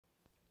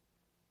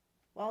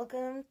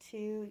Welcome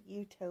to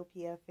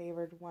Utopia,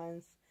 favored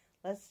ones.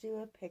 Let's do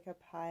a pick a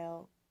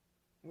pile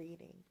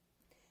reading.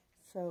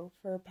 So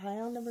for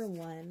pile number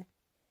 1,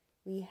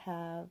 we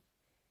have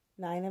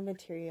Nine of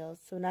Materials.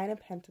 So Nine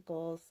of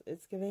Pentacles.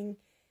 It's giving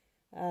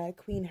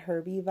Queen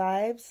Herbie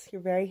vibes.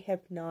 You're very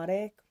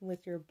hypnotic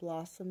with your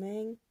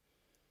blossoming.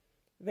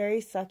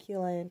 Very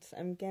succulent.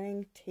 I'm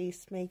getting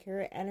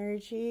tastemaker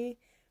energy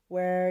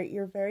where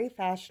you're very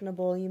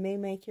fashionable. You may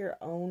make your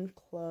own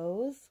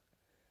clothes.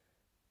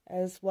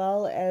 As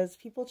well as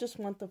people just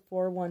want the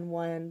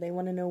 411. They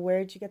want to know,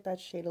 where'd you get that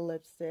shade of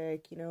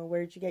lipstick?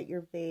 Where'd you get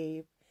your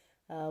vape?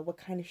 What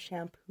kind of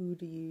shampoo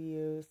do you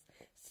use?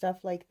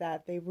 Stuff like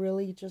that. They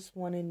really just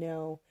want to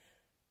know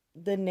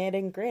the nit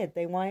and grit.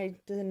 They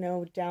want to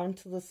know down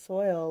to the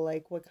soil,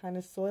 like what kind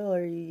of soil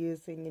are you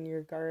using in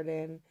your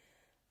garden?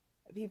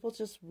 People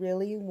just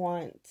really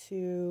want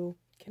to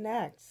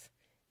connect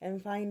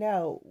and find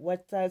out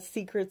what that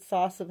secret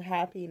sauce of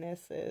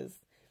happiness is.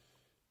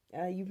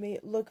 You may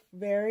look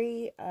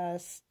very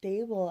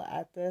stable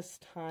at this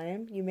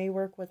time. You may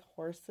work with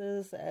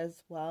horses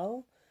as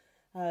well.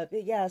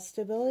 But yeah,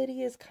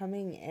 stability is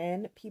coming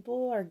in.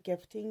 People are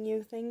gifting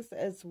you things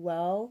as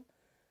well.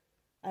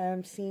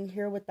 I'm seeing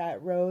here with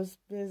that rose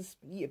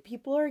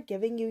people are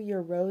giving you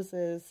your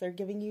roses. They're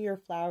giving you your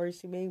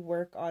flowers. You may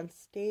work on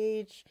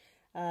stage,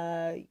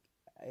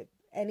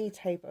 any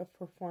type of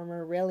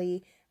performer,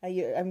 really.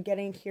 I'm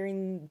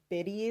hearing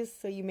biddies,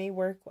 so you may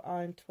work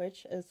on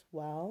Twitch as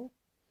well.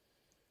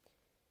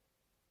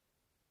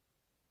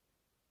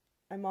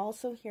 I'm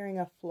also hearing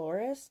a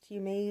florist.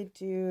 You may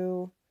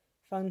do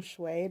feng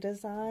shui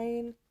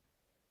design.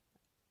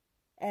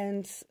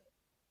 And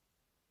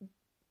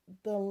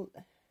the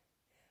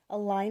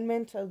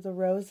alignment of the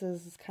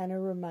roses is kind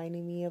of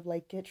reminding me of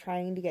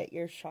trying to get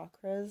your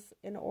chakras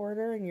in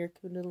order and your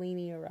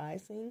kundalini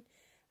arising.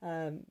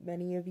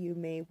 Many of you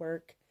may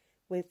work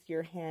with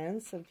your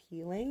hands of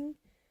healing,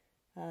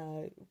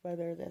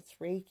 whether that's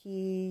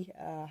Reiki,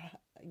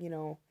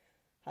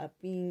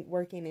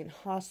 working in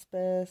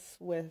hospice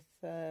with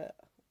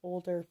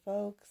older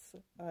folks.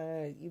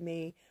 You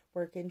may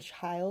work in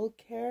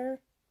childcare,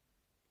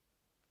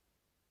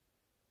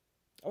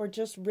 or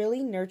just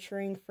really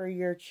nurturing for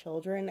your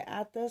children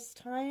at this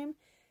time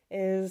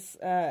is,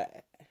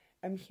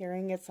 I'm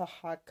hearing it's a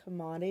hot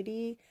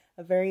commodity,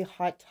 a very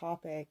hot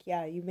topic.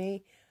 Yeah, you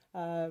may,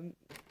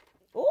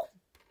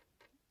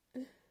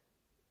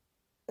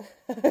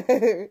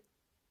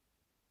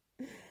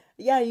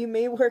 yeah, you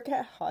may work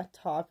at Hot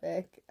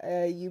Topic.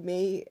 You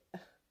may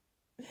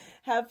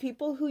have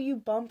people who you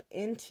bump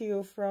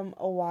into from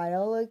a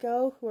while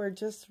ago who are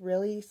just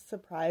really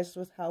surprised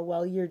with how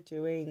well you're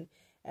doing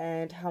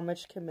and how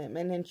much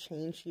commitment and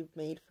change you've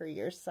made for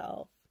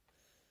yourself.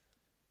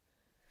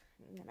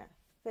 I'm gonna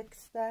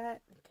fix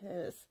that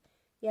because,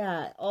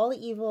 yeah, all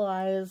evil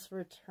eyes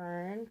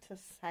return to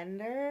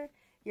sender.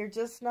 You're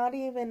just not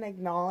even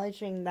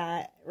acknowledging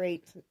that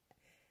right.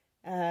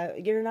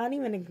 You're not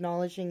even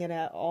acknowledging it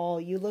at all.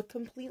 You look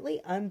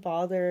completely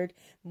unbothered,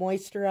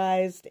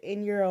 moisturized,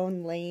 in your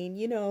own lane,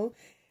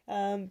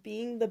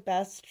 being the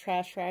best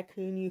trash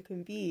raccoon you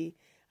can be,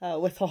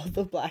 with all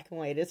the black and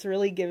white. It's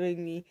really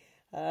giving me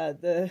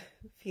the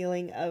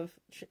feeling of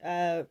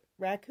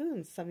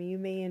raccoons. Some of you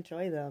may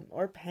enjoy them.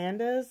 Or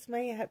pandas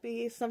might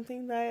be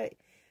something that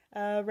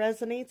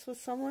resonates with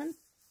someone.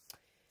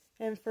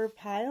 And for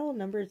pile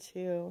number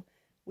 2,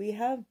 we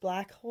have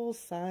Black Hole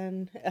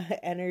Sun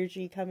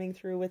energy coming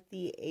through with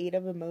the 8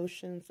 of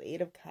Emotions, 8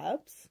 of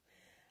Cups.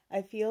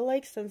 I feel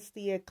like since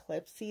the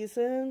eclipse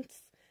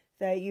seasons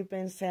that you've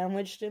been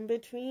sandwiched in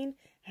between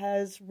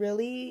has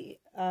really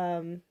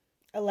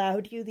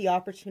allowed you the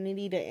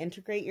opportunity to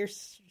integrate your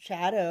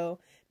shadow.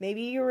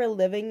 Maybe you were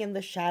living in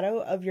the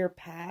shadow of your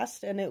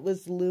past and it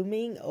was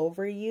looming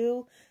over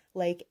you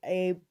like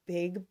a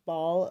big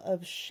ball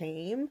of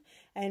shame,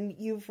 and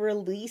you've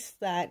released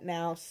that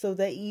now so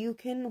that you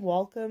can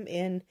welcome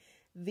in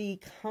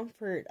the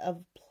comfort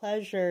of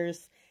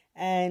pleasures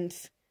and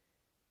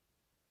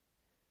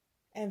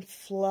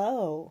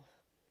flow.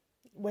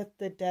 With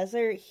the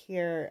desert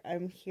here,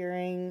 I'm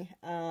hearing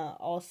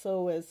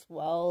also as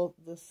well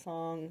the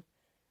song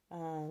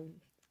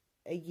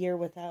A Year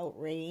Without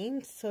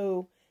Rain.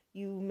 So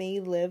you may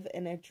live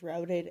in a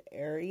droughted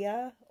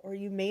area, or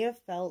you may have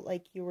felt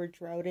like you were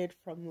droughted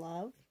from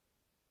love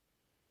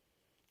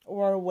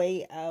or a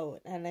way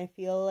out. And I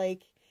feel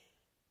like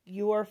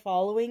you are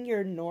following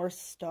your North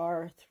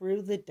Star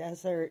through the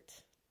desert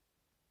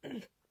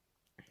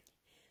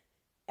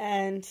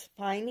and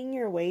finding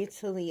your way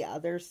to the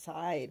other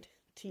side,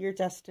 to your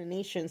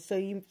destination. So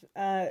you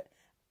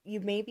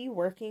may be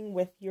working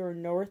with your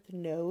North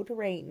Node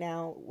right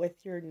now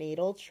with your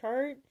natal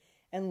chart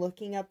and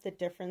looking up the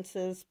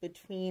differences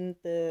between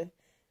the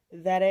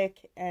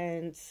Vedic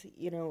and,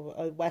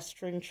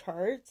 Western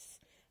charts.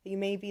 You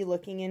may be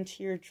looking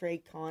into your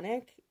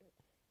Draconic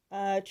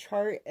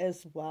chart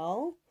as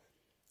well,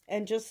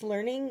 and just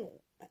learning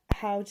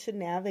how to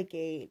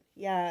navigate.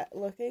 Yeah,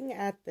 looking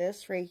at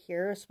this right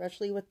here,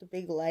 especially with the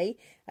big light,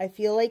 I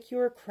feel like you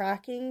are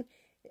cracking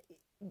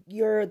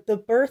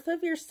the birth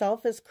of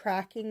yourself is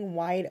cracking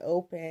wide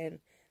open.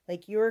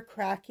 Like you're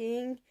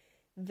cracking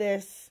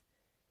this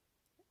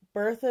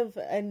birth of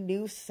a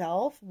new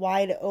self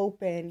wide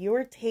open. You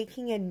are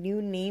taking a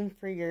new name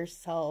for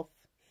yourself.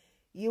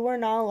 You are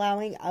not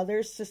allowing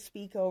others to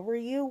speak over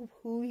you,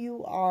 who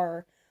you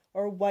are,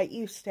 or what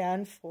you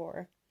stand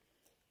for.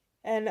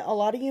 And a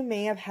lot of you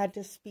may have had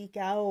to speak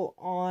out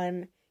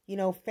on,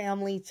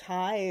 family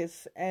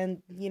ties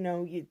and,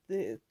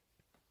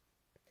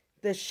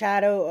 the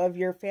shadow of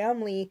your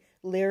family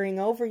leering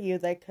over you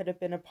that could have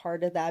been a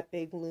part of that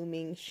big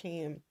looming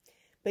shame.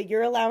 But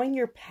you're allowing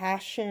your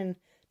passion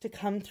to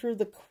come through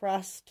the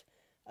crust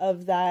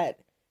of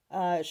that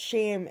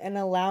shame and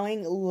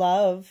allowing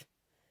love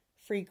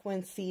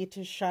frequency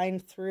to shine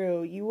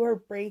through. You are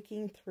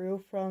breaking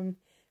through from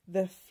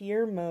the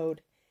fear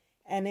mode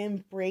and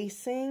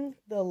embracing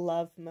the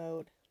love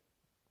mode.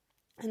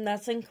 And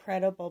that's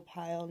incredible,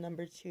 pile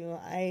number 2.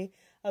 I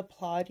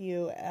applaud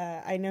you.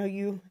 I know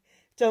you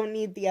don't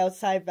need the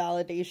outside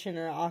validation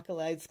or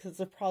accolades because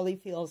it probably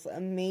feels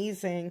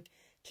amazing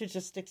to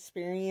just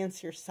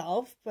experience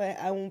yourself, but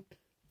I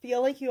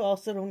feel like you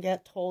also don't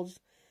get told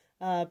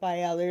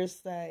by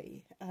others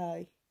that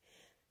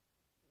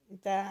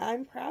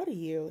I'm proud of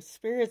you.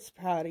 Spirit's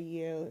proud of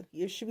you.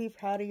 You should be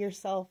proud of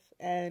yourself,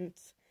 and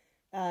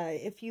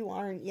if you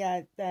aren't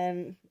yet,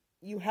 then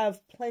you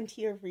have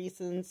plenty of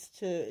reasons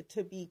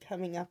to be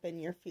coming up in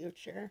your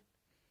future.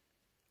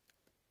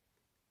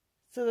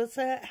 So that's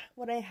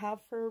what I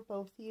have for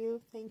both of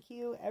you. Thank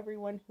you,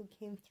 everyone who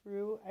came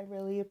through. I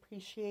really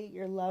appreciate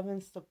your love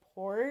and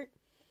support.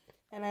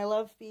 And I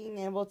love being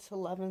able to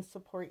love and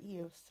support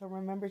you. So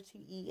remember to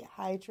eat,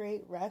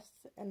 hydrate, rest,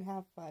 and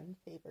have fun,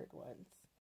 favored ones.